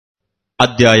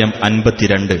അദ്ധ്യായം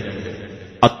 52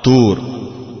 അത്തൂർ.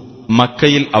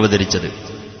 മക്കയിൽ അവതരിച്ചത്.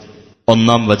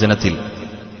 1-ാം വചനത്തിൽ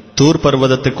തൂർ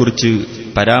പർവ്വതത്തെക്കുറിച്ച്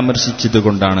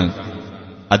പരാമർശിച്ചതുകൊണ്ടാണ്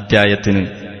അദ്ധ്യായത്തിന്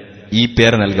ഈ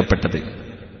പേർ നൽകപ്പെട്ടത്.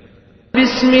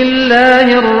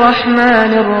 ബിസ്മില്ലാഹിർ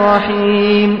റഹ്മാനിർ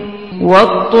റഹീം.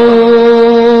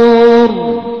 വത്തൂർ.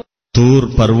 തൂർ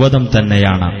പർവ്വതം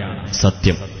തന്നെയാണ്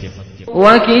സത്യം.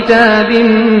 വകിതാബിൻ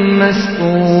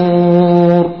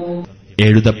മസ്തൂർ.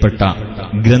 എഴുതപ്പെട്ട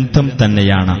ഗ്രന്ഥം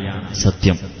തന്നെയാണ്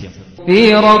സത്യം. ഫീ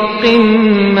റഖ്ഖിൻ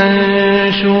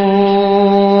മൻശൂർ.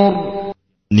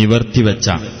 നിവർത്തിവച്ച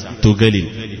തുകലിൽ.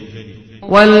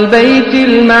 വൽ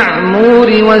ബൈത്തിൽ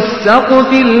മഅ്മൂരി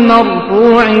വസ്സഖ്ഫിൽ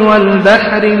മർഫൂഇ വൽ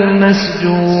ബഹ്റിൽ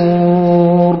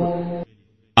മസ്ജൂർ.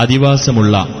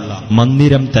 അധിവാസമുള്ള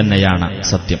മന്ദിരം തന്നെയാണ്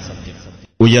സത്യം.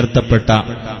 ഉയർത്തപ്പെട്ട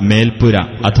മേൽപ്പുര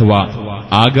അഥവാ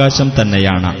ആകാശം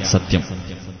തന്നെയാണ് സത്യം.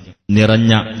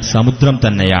 നിറഞ്ഞ സമുദ്രം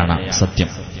തന്നെയാണ് സത്യം.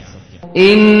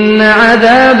 ഇന്ന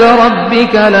അദാബ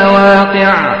റബ്ബിക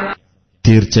ലവാഖിഅ.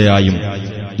 തീർച്ചയായും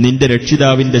നിന്റെ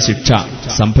രക്ഷിതാവിന്റെ ശിക്ഷ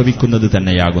സംഭവിക്കുന്നത്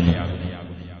തന്നെയാകുന്നു.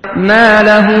 മാ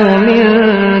ലഹു മിൻ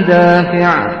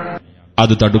ദാഫിഅ.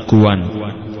 അത് തടുക്കുവാൻ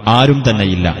ആരും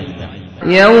തന്നെയില്ല.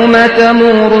 യൗമ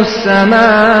തമൂറുസ്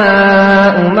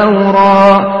സമാഉ മൗറാ.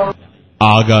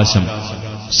 ആകാശം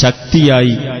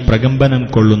ശക്തിയായി പ്രകമ്പനം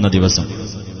കൊള്ളുന്ന ദിവസം.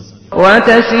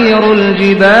 വതസീറുൽ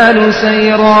ജിബാലു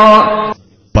സൈറാ.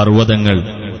 പർവ്വതങ്ങൾ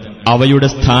അവയുടെ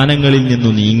സ്ഥാനങ്ങളിൽ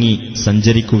നിന്നു നീങ്ങി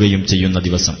സഞ്ചരിക്കുകയും ചെയ്യുന്ന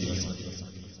ദിവസം.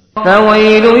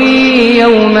 ഫവൈലു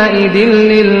യൗമഇദിൻ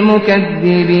ലിൽ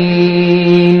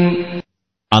മുകദ്ദിബീൻ.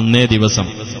 അന്നേ ദിവസം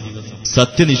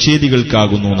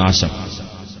സത്യനിഷേധികൾക്കാകുന്നു നാശം.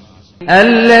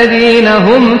 അല്ലദീന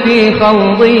ഹും ഫീ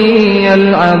ഖൗദിൻ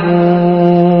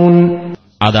യൽഅബൂൻ.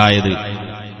 അതായത്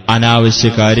അനാവശ്യ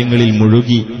കാര്യങ്ങളിൽ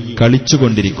മുഴുകി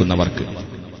കളിച്ചുകൊണ്ടിരിക്കുന്നവർക്ക്.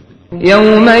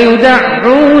 യൗമ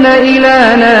യുദഊന ഇലാ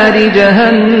നാരി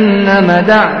ജഹന്നമ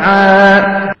ദഅ.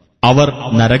 അവർ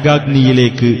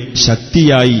നരകാഗ്നിയിലേക്ക്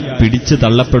ശക്തിയായി പിടിച്ചു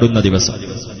തള്ളപ്പെടുന്ന ദിവസം.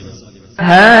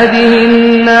 ഹാദിഹിൻ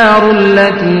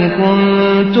നാറുല്ലതീ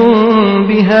കുൻതും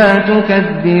ബിഹാ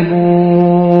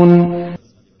തുകദ്ദിബൂൻ.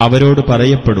 അവരോട്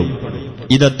പറയപ്പെടും,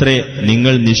 ഇതത്രേ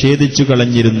നിങ്ങൾ നിഷേധിച്ചു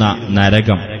കളഞ്ഞിരുന്ന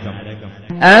നരകം.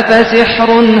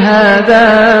 അഫസിഹ്റുൻ ഹാദാ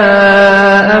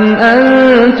അം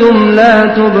അൻതും ലാ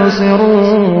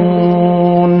തുബ്സിറൂൻ.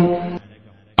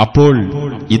 അപ്പോൾ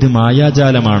ഇത്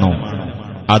മായാജാലമാണോ,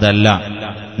 അതല്ല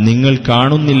നിങ്ങൾ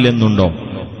കാണുന്നില്ലെന്നുണ്ടോ?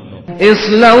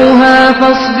 ഇസ്ലൗഹാ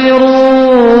ഫസ്ബിറൂ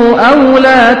ഔ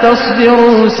ലാ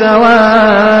തസ്ബിറൂ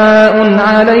സവാഉൻ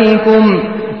അലൈക്കും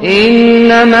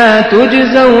ഇന്നമാ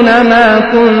തുജ്സൗന മാ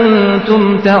കുൻതും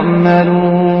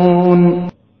തഅമലൂൻ.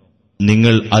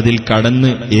 നിങ്ങൾ അതിൽ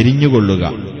കടന്ന് എരിഞ്ഞുകൊള്ളുക,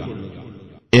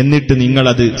 എന്നിട്ട്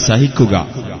നിങ്ങളത് സഹിക്കുക,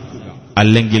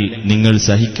 അല്ലെങ്കിൽ നിങ്ങൾ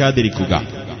സഹിക്കാതിരിക്കുക.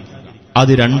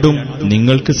 അത് രണ്ടും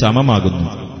നിങ്ങൾക്ക് സമമാകുന്നു.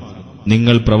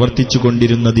 നിങ്ങൾ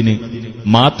പ്രവർത്തിച്ചുകൊണ്ടിരുന്നതിന്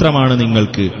മാത്രമാണ്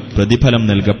നിങ്ങൾക്ക് പ്രതിഫലം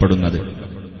നൽകപ്പെടുന്നത്.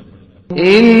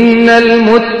 ഇന്നൽ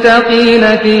മുത്തഖീന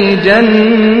ഫീ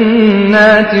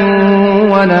ജന്നാതിൻ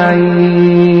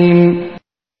വനഈം.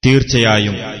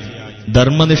 തീർച്ചയായും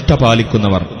ധർമ്മനിഷ്ഠ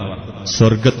പാലിക്കുന്നവർ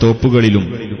സ്വർഗത്തോപ്പുകളിലും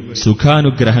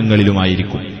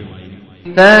സുഖാനുഗ്രഹങ്ങളിലുമായിരിക്കും.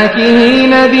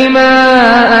 ഫാകിഹീന ബിമാ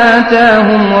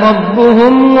ആതാഹും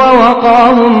റബ്ബുഹും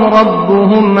വവഖാഹും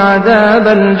റബ്ബുഹും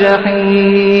അദാബൽ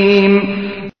ജഹീം.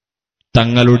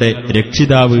 തങ്ങളുടെ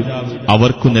രക്ഷിതാവ്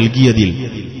അവർക്കു നൽകിയതിൽ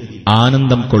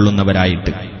ആനന്ദം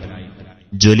കൊള്ളുന്നവരായിട്ട്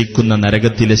ജ്വലിക്കുന്ന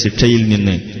നരകത്തിലെ ശിക്ഷയിൽ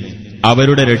നിന്ന്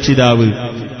അവരുടെ രക്ഷിതാവ്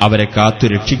അവരെ കാത്തു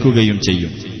രക്ഷിക്കുകയും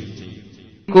ചെയ്യും.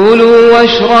 കുലൂ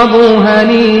വശ്റബൂ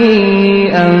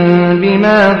ഹനീഅൻ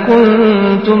ബിമാ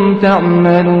കുൻതും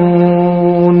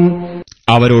തഅമലൂൻ.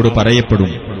 അവരോട്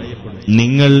പറയപ്പെടും,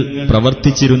 നിങ്ങൾ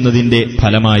പ്രവർത്തിച്ചിരുന്നതിന്റെ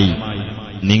ഫലമായി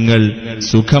നിങ്ങൾ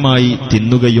സുഖമായി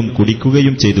തിന്നുകയും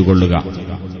കുടിക്കുകയും ചെയ്തുകൊള്ളുക.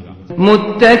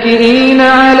 മുത്തകിഈന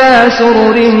അലാ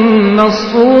സുറുരിൻ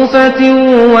മസ്ഫൂഫത്തിൻ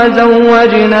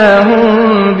വസവ്വജ്നാഹും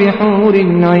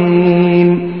ബിഹൂറിൻ ഐൻ.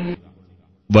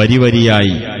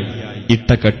 വരിവരിയായി ഇട്ട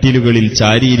കട്ടിലുകളിൽ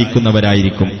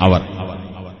ചാരിയിരിക്കുന്നവരായിരിക്കും അവർ.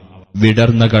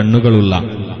 വിടർന്ന കണ്ണുകളുള്ള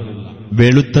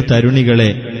വെളുത്ത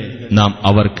തരുണികളെ നാം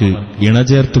അവർക്ക്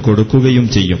ഇണചേർത്തു കൊടുക്കുകയും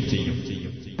ചെയ്യും.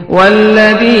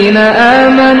 വല്ലദീന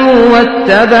ആമനൂ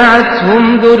വത്തബഅത്ഹും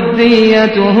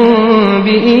ദുർരിയ്യതുഹും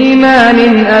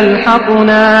ബിഈമാനിൻ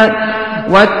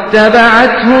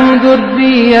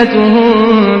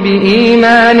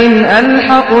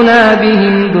അൽഹഖ്നാ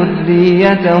ബിഹിം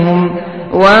ദുർരിയ്യതഹും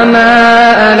വമാ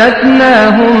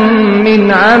അലത്നാഹും മിൻ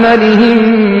അമലിഹിം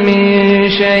മിൻ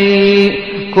ശൈഇ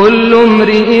കുല്ലു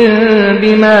ഇംറിഇൻ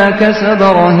ബിമാ കസബ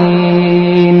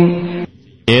റഹീൻ.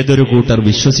 ഏതൊരു കൂട്ടർ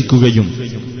വിശ്വസിക്കുകയും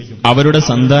അവരുടെ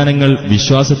സന്താനങ്ങൾ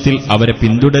വിശ്വാസത്തിൽ അവരെ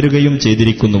പിന്തുടരുകയും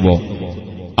ചെയ്തിരിക്കുന്നുവോ,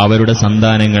 അവരുടെ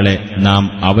സന്താനങ്ങളെ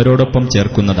നാം അവരോടൊപ്പം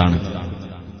ചേർക്കുന്നതാണ്.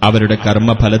 അവരുടെ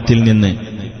കർമ്മഫലത്തിൽ നിന്ന്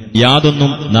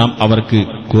യാതൊന്നും നാം അവർക്ക്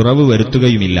കുറവ്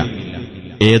വരുത്തുകയുമില്ല.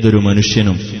 ഏതൊരു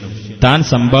മനുഷ്യനും താൻ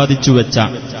സമ്പാദിച്ചുവെച്ച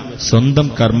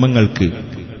സ്വന്തം കർമ്മങ്ങൾക്ക്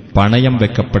പണയം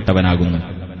വെക്കപ്പെട്ടവനാകുന്നു.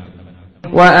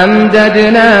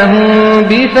 وَأَمْدَدْنَاهُمْ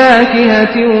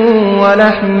بِفَاكِهَةٍ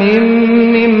وَلَحْمٍ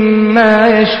مِّمَّا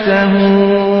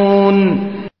يَشْتَهُونَ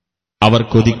അവർ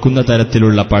കൊതിക്കുന്ന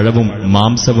തരത്തിലുള്ള പഴവും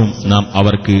മാംസവും നാം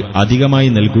അവർക്ക് അധികമായി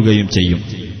നൽകുകയും ചെയ്യും.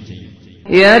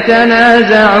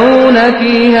 يَتَنَازَعُونَ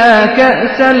فِيهَا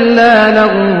كَأْسًا لَّا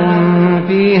لَغْوٌ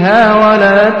فِيهَا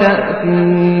وَلَا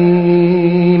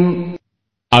تَأْثِيمٌ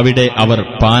അവിടെ അവർ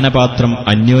പാനപാത്രം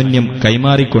അന്യോന്യം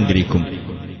കൈമാറിക്കൊണ്ടിരിക്കും.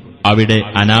 അവിടെ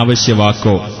അനാവശ്യ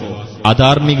വാക്കോ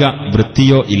അധാർമിക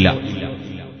വൃത്തിയോ ഇല്ല.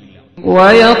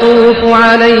 وَيَطُوفُ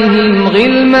عَلَيْهِمْ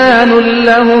غِلْمَانٌ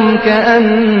لَّهُمْ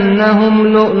كَأَنَّهُمْ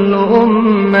لُؤْلُؤٌ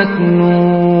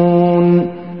مَّكْنُونٌ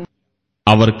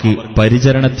അവർക്ക്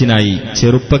പരിചരണത്തിനായി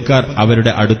ചെറുപ്പക്കാർ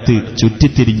അവരുടെ അടുത്ത്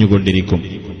ചുറ്റിത്തിരിഞ്ഞുകൊണ്ടിരിക്കും.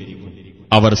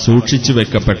 അവർ സൂക്ഷിച്ചു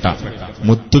വെക്കപ്പെട്ട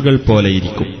മുത്തുകൾ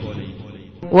പോലെയിരിക്കും.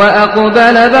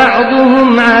 وَأَقْبَلَ بَعْضُهُمْ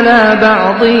عَلَى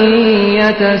بَعْضٍ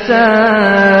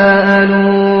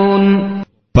يَتَسَاءَلُونَ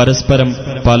പരസ്പരം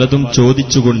പലതും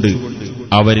ചോദിച്ചുകൊണ്ട്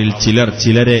അവരിൽ ചിലർ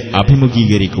ചിലരെ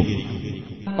അഭിമുഖീകരിക്കും.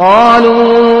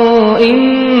 قَالُوا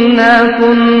إِنَّا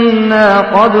كُنَّا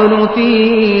قَبْلُ فِي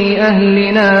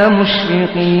أَهْلِنَا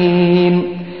مُشْفِقِينَ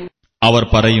അവർ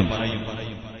പറയും,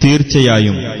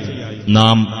 തീർച്ചയായും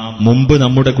നാം മുമ്പ്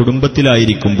നമ്മുടെ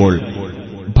കുടുംബത്തിലായിരിക്കുമ്പോൾ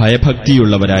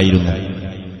ഭയഭക്തിയുള്ളവരായിരുന്നു.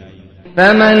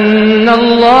 فَمَنَّ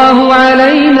اللَّهُ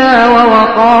عَلَيْنَا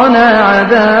وَوَقَانَا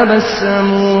عَذَابَ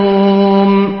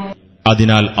السَّمُومِ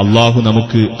അതിനാൽ അല്ലാഹു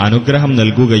നമുക്ക് അനുഗ്രഹം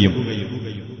നൽകുകയും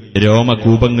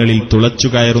രോമകൂപങ്ങളിൽ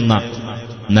തുളച്ചുകയറുന്ന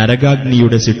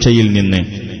നരകാഗ്നിയുടെ ശിക്ഷയിൽ നിന്ന്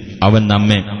അവൻ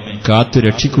നമ്മെ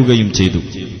കാത്തുരക്ഷിക്കുകയും ചെയ്തു.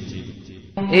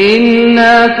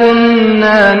 إِنَّا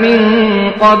كُنَّا مِن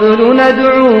قَبْلُ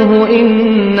نَدْعُوهُ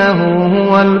إِنَّهُ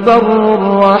هُوَ الْبَرُّ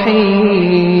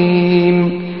الرَّحِيمُ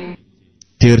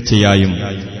തീർച്ചയായും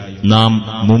നാം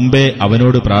മുമ്പേ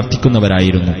അവനോട്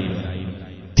പ്രാർത്ഥിക്കുന്നവരായിരുന്നു.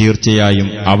 തീർച്ചയായും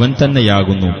അവൻ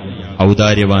തന്നെയാകുന്നു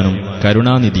ഔദാര്യവാനും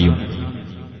കരുണാനിധിയും.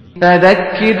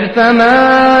 فَذَكِّرْ فَمَا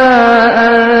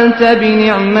أَنْتَ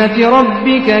بِنِعْمَةِ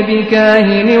رَبِّكَ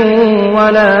بِكَاهِنٍ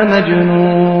وَلَا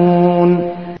مَجْنُونٍ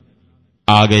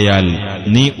ആകയാൽ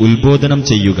നീ ഉത്ബോധനം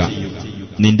ചെയ്യുക.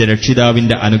 നിന്റെ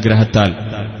രക്ഷിതാവിന്റെ അനുഗ്രഹത്താൽ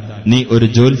നീ ഒരു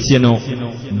ജ്യോത്സ്യനോ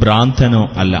ഭ്രാന്തനോ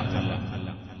അല്ല.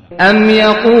 أَمْ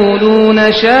يَقُولُونَ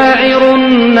شَاعِرٌ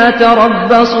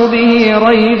نَتَرَبَّصُ بِهِ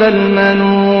رَيْبَ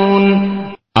الْمَنُونِ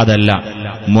അതല്ല,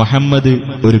 മുഹമ്മദ്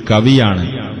ഒരു കവിയാണ്,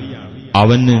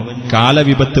 അവന്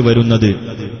കാലവിപത്ത് വരുന്നത്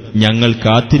ഞങ്ങൾ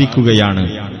കാത്തിരിക്കുകയാണ്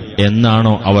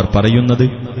എന്നാണോ അവർ പറയുന്നത്?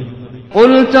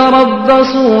 قُلْ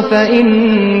تَرَبَّصُوا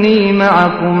فَإِنِّي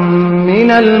مَعَكُمْ مِنَ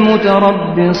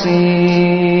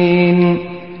الْمُتَرَبِّصِينَ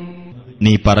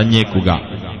നീ പറഞ്ഞേക്കുക,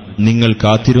 നിങ്ങൾ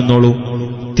കാത്തിരുന്നോളൂ,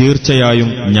 തീർച്ചയായും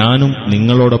ഞാനും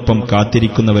നിങ്ങളോടൊപ്പം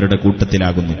കാത്തിരിക്കുന്നവരുടെ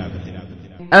കൂട്ടത്തിലാകുന്നു.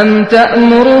 أَمْ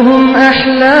تَأْمُرُهُمْ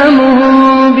أَحْلَامُهُمْ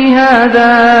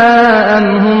بِهَذَا أَمْ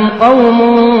هُمْ قَوْمٌ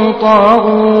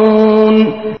طَاغُونَ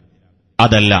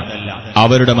അതല്ല,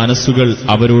 അവരുടെ മനസ്സുകൾ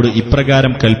അവരോട്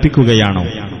ഇപ്രകാരം കൽപ്പിക്കുകയാണോ?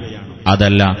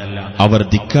 അതല്ല, അവർ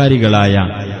ധിക്കാരികളായ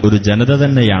ഒരു ജനത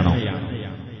തന്നെയാണോ?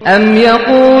 أَمْ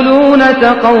يَقُولُونَ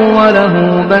تَقَوَّلَهُ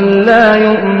بَل لَّا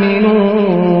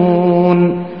يُؤْمِنُونَ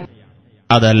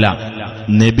അതല്ല,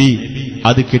 നബി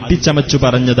അത് കെട്ടിച്ചമച്ചു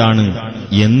പറഞ്ഞതാണ്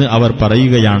എന്ന് അവർ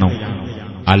പറയുകയാണോ?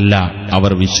 അല്ല,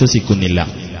 അവർ വിശ്വസിക്കുന്നില്ല.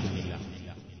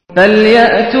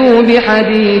 فَلْيَأْتُوا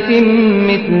بِحَدِيثٍ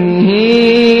مِّثْلِهِ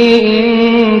إِن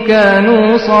كَانُوا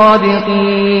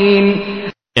صَادِقِينَ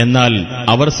എന്നാൽ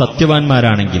അവർ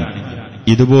സത്യവാൻമാരാണെങ്കിൽ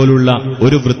ഇതുപോലുള്ള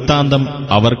ഒരു വൃത്താന്തം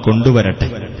അവർ കൊണ്ടുവരട്ടെ.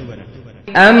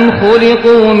 أَمْ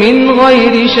خُلِقُوا مِنْ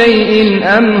غَيْرِ شَيْءٍ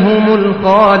أَمْ هُمُ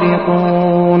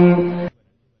الْخَالِقُونَ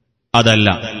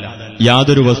അതല്ല,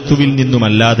 യാതൊരു വസ്തുവിൽ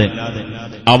നിന്നുമല്ലാതെ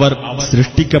അവർ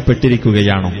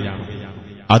സൃഷ്ടിക്കപ്പെട്ടിരിക്കുകയാണോ?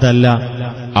 അതല്ല,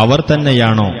 അവർ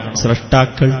തന്നെയാണോ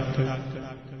സ്രഷ്ടാക്കൾ?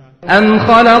 أَمْ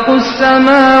خَلَقُوا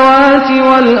السَّمَاوَاتِ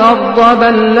وَالْأَرْضَ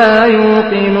بَل لَّا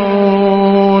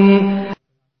يُوقِنُونَ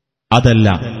അതല്ല,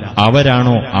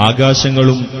 അവരാണോ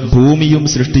ആകാശങ്ങളും ഭൂമിയും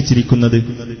സൃഷ്ടിച്ചിരിക്കുന്നത്?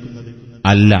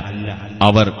 അല്ല,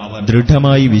 അവർ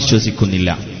ദൃഢമായി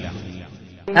വിശ്വസിക്കുന്നില്ല.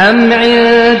 أَمْ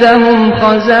عِندَهُمْ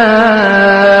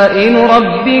خَزَائِنُ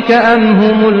رَبِّكَ أَمْ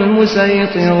هُمُ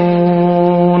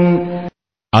الْمُسَيْطِرُونَ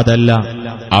അതല്ല,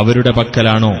 അവരുടെ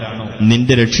പക്കലാണോ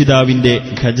നിന്റെ രക്ഷിതാവിന്റെ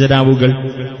ഖജനാവുകൾ?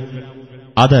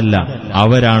 അതല്ല,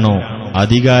 അവരാണോ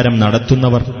അധികാരം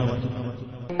നടത്തുന്നവർ?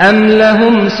 أم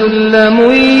لهم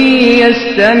سلم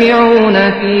يستمعون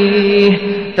فيه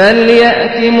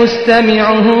فليأت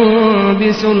مستمعهم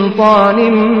بسلطان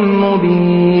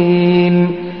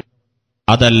مبين.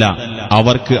 അതല്ല,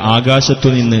 അവർക്ക്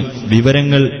ആകാശത്തുനിന്ന്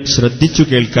വിവരങ്ങൾ ശ്രദ്ധിച്ചു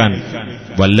കേൾക്കാൻ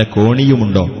വല്ല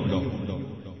കോണിയുമുണ്ടോ?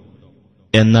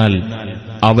 എന്നാൽ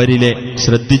അവരിലെ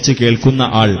ശ്രദ്ധിച്ചു കേൾക്കുന്ന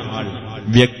ആൾ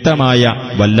വ്യക്തമായ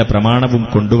വല്ല പ്രമാണവും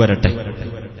കൊണ്ടുവരട്ടെ.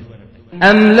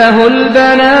 أم له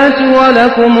البنات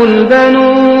ولكم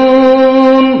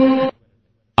البنون.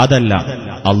 അതല്ല,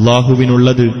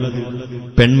 അല്ലാഹുവിനുള്ളത്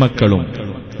പെൺമക്കളും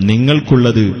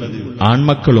നിങ്ങൾക്കുള്ളത്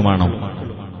ആൺമക്കളുമാണോ?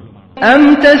 أم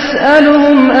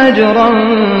تسألهم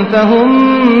أجرا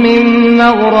فهم من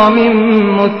مغرم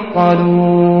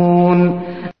مثقلون.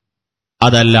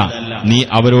 അതല്ല, നീ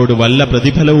അവരോട് വല്ല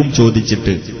പ്രതിഫലവും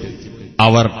ചോദിച്ചിട്ട്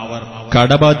അവർ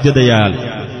കടബാധ്യതയാൽ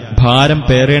ഭാരം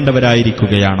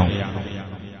പേറേണ്ടവരായിരിക്കുകയാണോ?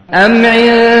 أم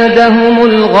عندهم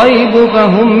الغيب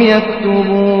فهم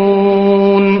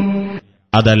يكتبون.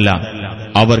 അതല്ല,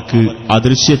 അവർക്ക്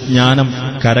അദൃശ്യജ്ഞാനം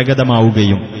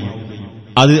കരഗതമാവുകയും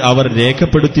അത് അവർ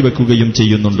രേഖപ്പെടുത്തി വെക്കുകയും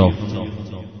ചെയ്യുന്നുണ്ടോ?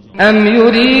 أم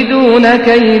يريدون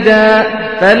كيدا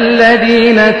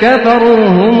فالذين كفروا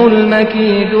هم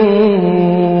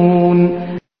المكيدون.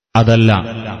 അതല്ല,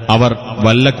 അവർ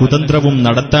വല്ല കുതന്ത്രവും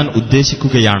നടത്താൻ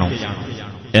ഉദ്ദേശിക്കുകയാണോ?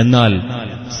 എന്നാൽ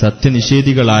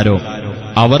സത്യനിഷേധികളാരോ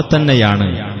അവർ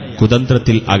തന്നെയാണ്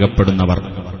കുതന്ത്രത്തിൽ അകപ്പെടുന്നവർ.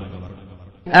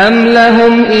 أم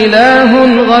لهم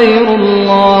إله غير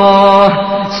الله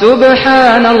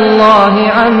سبحان الله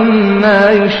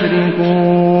عما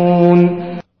يشركون.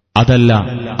 അതല്ല,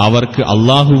 അവർക്ക്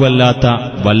അല്ലാഹുവല്ലാത്ത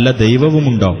വല്ല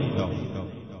ദൈവവുമുണ്ടോ?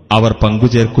 അവർ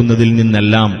പങ്കുചേർക്കുന്നതിൽ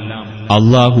നിന്നെല്ലാം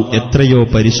അല്ലാഹു എത്രയോ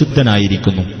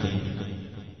പരിശുദ്ധനായിരിക്കുന്നു.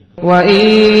 وَإِن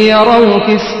يَرَوْا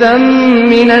كِسْفًا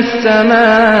مِّنَ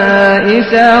السَّمَاءِ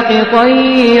سَاقِطًا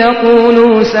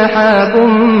يَقُولُوا سَحَابٌ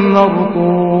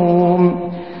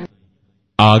مَّرْكُومٌ.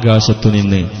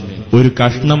 ആകാശത്തുനിന്ന് ഒരു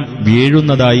കഷ്ണം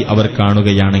വീഴുന്നതായി അവർ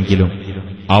കാണുകയാണെങ്കിലും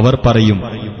അവർ പറയും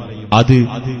അത്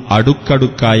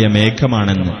അടുക്കടുക്കായ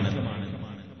മേഘമാണെന്ന്.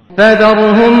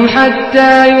 فَذَرْهُمْ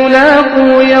حَتَّى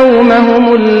يُلَاقُوا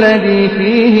يَوْمَهُمُ الَّذِي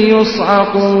فِيهِ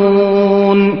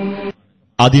يُصْعَقُونَ.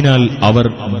 അതിനാൽ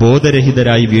അവർ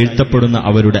ബോധരഹിതരായി വീഴ്ത്തപ്പെടുന്ന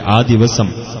അവരുടെ ആ ദിവസം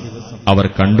അവർ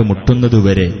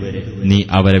കണ്ടുമുട്ടുന്നതുവരെ നീ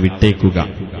അവരെ വിട്ടേക്കുക.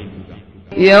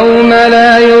 يَوْمَ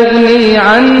لَا يُغْنِي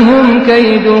عَنْهُمْ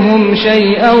كَيْدُهُمْ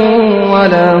شَيْئًا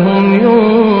وَلَا هُمْ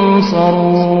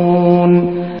يُنصَرُونَ.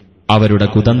 അവരുടെ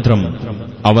കുതന്ത്രം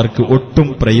അവർക്ക്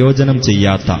ഒട്ടും പ്രയോജനം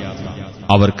ചെയ്യാത്ത,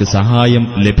 അവർക്ക്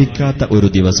സഹായം ലഭിക്കാത്ത ഒരു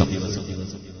ദിവസം.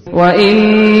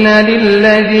 وَإِنَّ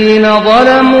لِلَّذِينَ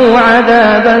ظَلَمُوا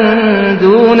عَذَابًا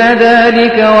دُونَ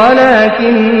ذَلِكَ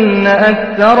وَلَكِنَّ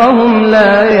أَكْثَرَهُمْ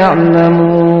لَا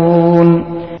يَعْلَمُونَ.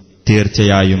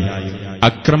 തീർച്ചയായും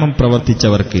അക്രമം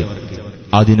പ്രവർത്തിച്ചവർക്ക്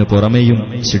അതിനു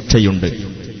പുറമെയും ശിക്ഷയുണ്ട്.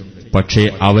 പക്ഷേ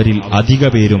അവരിൽ അധിക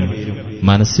പേരും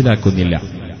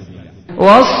മനസ്സിലാക്കുന്നില്ല.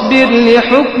 واصبر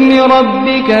لحكم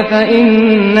ربك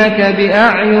فإنك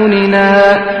بأعيننا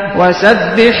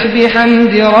وسبح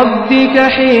بحمد ربك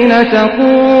حين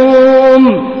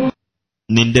تقوم.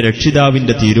 നിന്റെ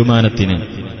രക്ഷിതാവിന്റെ തീരുമാനത്തിന്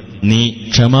നീ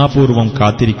ക്ഷമാപൂർവം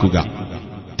കാത്തിരിക്കുക.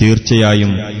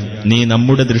 തീർച്ചയായും നീ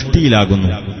നമ്മുടെ ദൃഷ്ടിയിലാകുന്നു.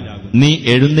 നീ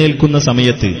എഴുന്നേൽക്കുന്ന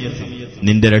സമയത്ത്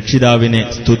നിന്റെ രക്ഷിതാവിനെ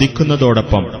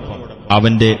സ്തുതിക്കുന്നതോടൊപ്പം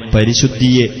അവന്റെ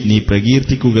പരിശുദ്ധിയെ നീ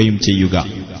പ്രകീർത്തിക്കുകയും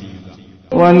ചെയ്യുക.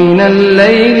 وَمِنَ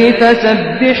اللَّيْلِ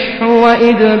فَسَبِّحْهُ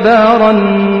وَإِدْبَارَ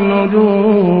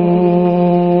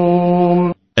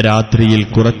النُّجُومِ. രാത്രിയിൽ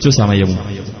കുറച്ചു സമയവും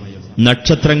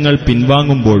നക്ഷത്രങ്ങൾ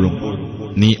പിൻവാങ്ങുമ്പോഴും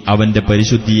നീ അവന്റെ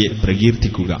പരിശുദ്ധിയെ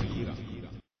പ്രകീർത്തിക്കുക.